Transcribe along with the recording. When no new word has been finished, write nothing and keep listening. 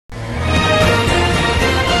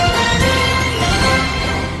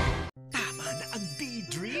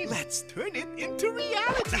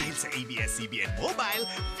ABS-CBN Mobile,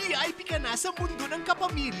 VIP ka na sa mundo ng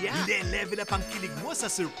kapamilya. Le-level up ang kilig mo sa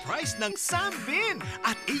surprise ng Samvin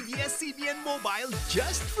at ABS-CBN Mobile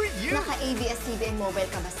just for you. Naka-ABS-CBN Mobile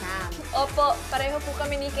ka ba, Sam? Opo, pareho po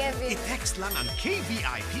kami ni Kevin. I-text lang ang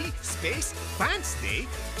KVIP space Fans Day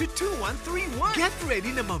to 2131. Get ready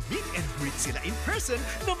na ma-meet and greet sila in person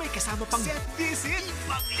na may kasama pang set visit.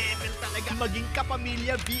 Ibang level talaga maging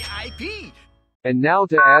kapamilya VIP. And now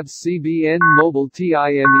to ABS CBN Mobile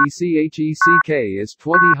TIMECHECK is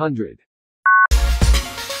 2000.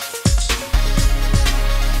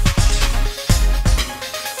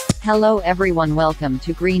 Hello everyone, welcome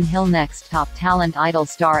to Green Hill Next Top Talent Idol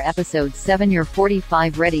Star Episode 7. Your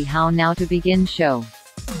 45 ready. How now to begin show.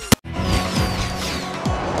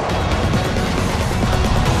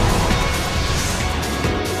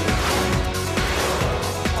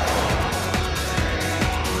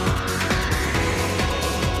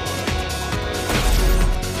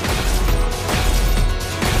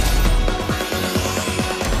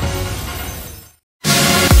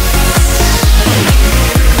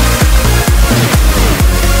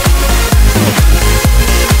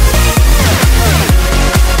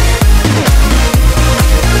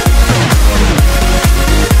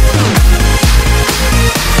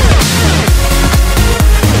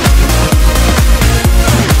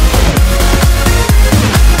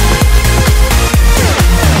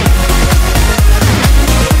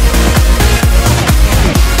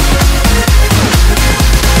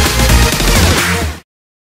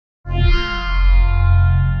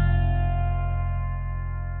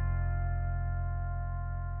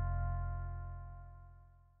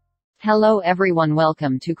 Hello everyone,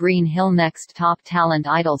 welcome to Green Hill Next Top Talent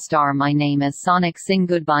Idol Star. My name is Sonic. Sing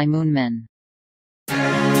Goodbye Moonman.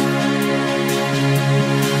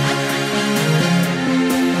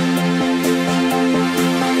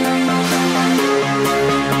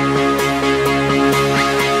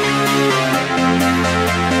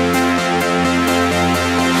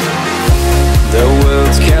 The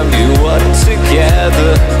worlds can be one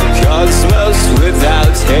together, cosmos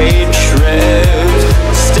without hatred.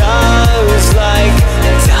 Stars like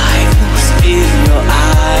diamonds in your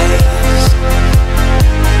eyes.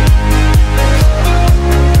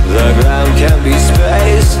 The ground can be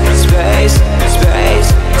space, space, space,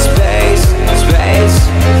 space, space.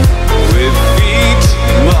 With feet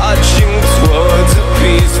marching towards a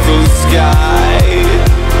peaceful sky.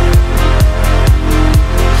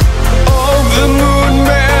 All the moon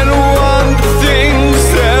men want things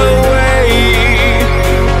their way.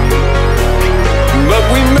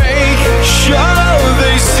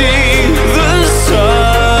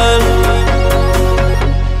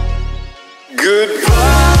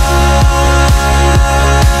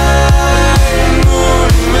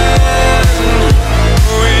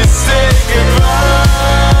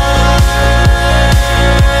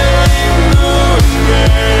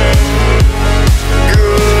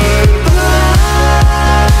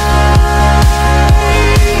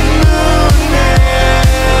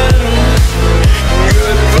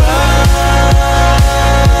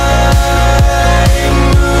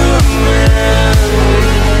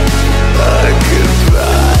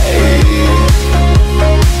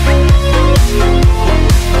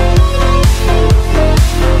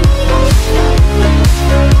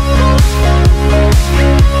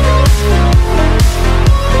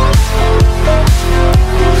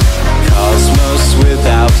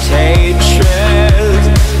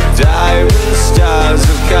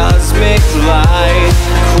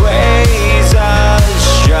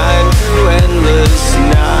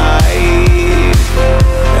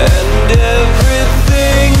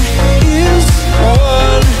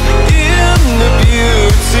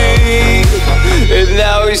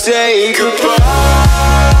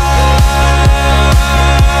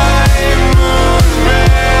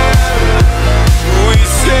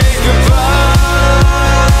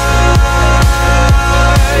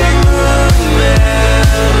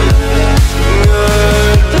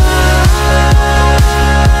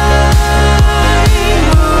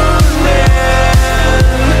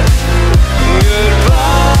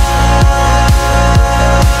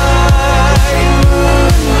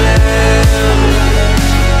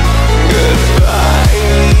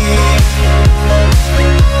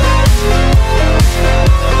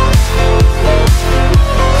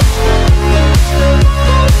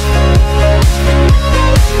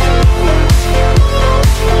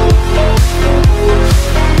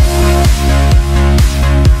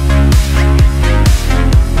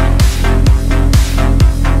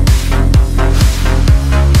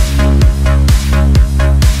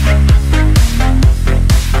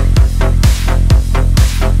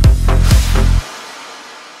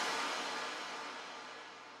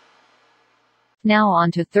 Now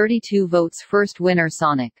on to 32 votes first winner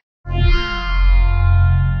Sonic.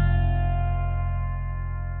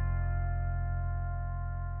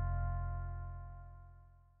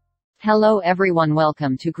 Hello everyone,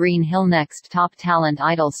 welcome to Green Hill Next Top Talent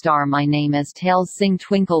Idol Star. My name is Tails Sing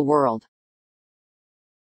Twinkle World.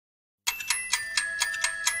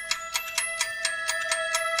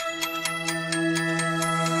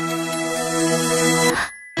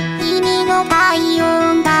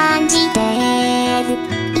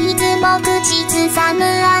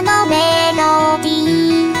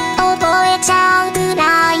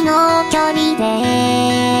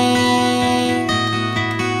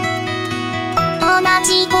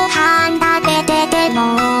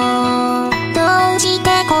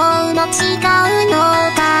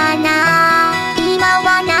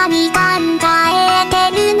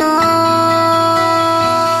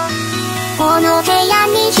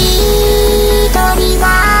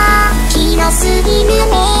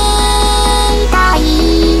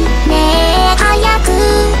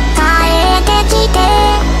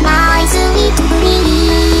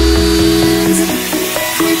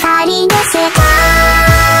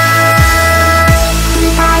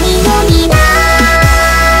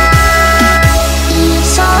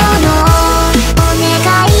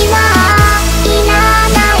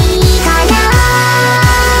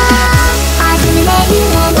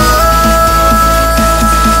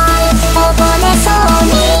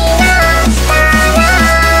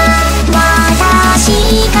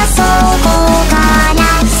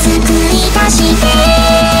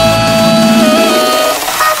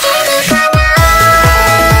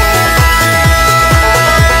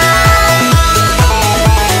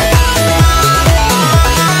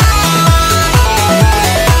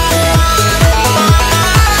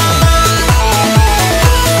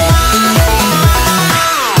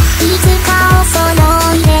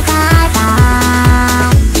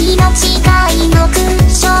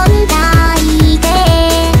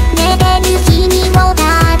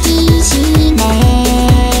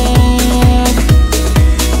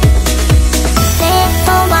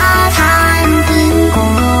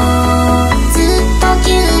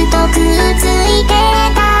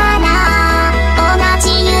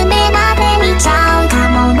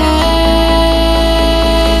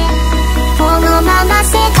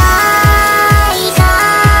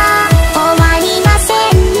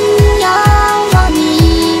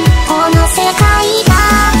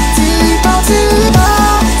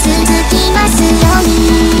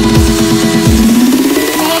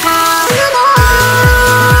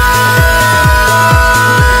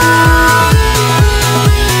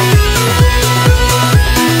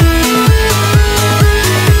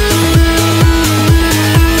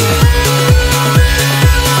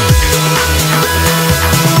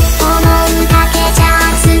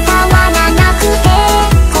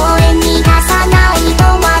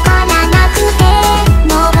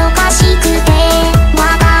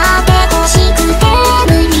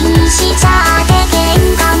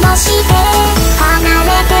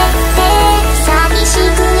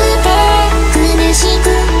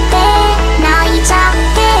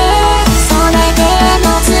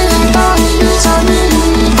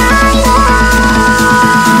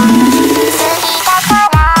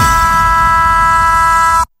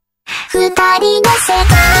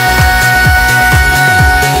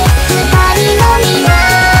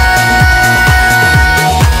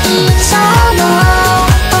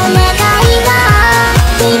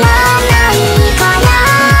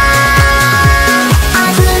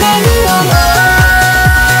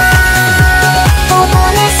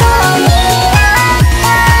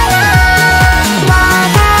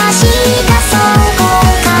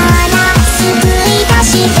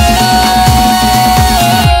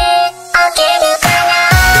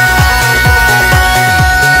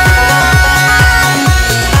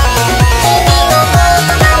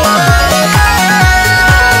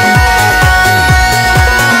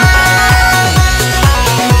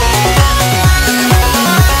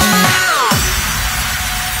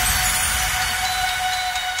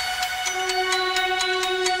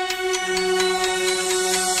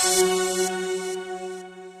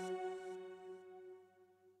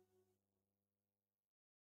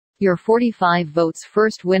 Your 45 votes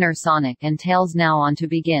first winner Sonic and Tails. Now on to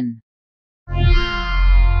begin.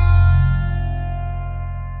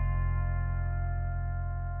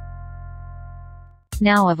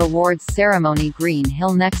 Now of awards ceremony. Green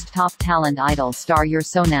Hill Next Top Talent Idol Star. You're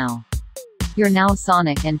so now. You're now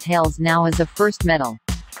Sonic and Tails. Now as a first medal.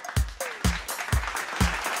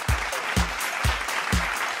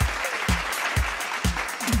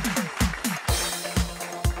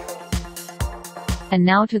 And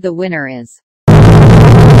now to the winner is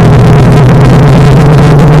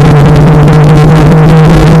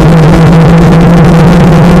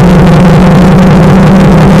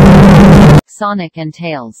Sonic and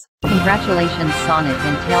Tails. Congratulations Sonic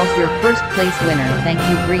and Tails, your first place winner. Thank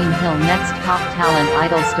you Green Hill. Next top talent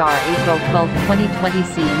idol star April 12, 2020.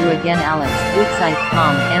 See you again Alex.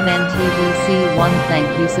 Wixsite.com MNTVC1. Thank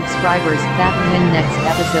you subscribers. Fat win next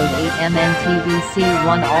episode 8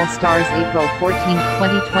 MNTVC1 All Stars April 14,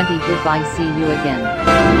 2020. Goodbye, see you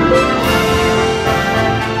again.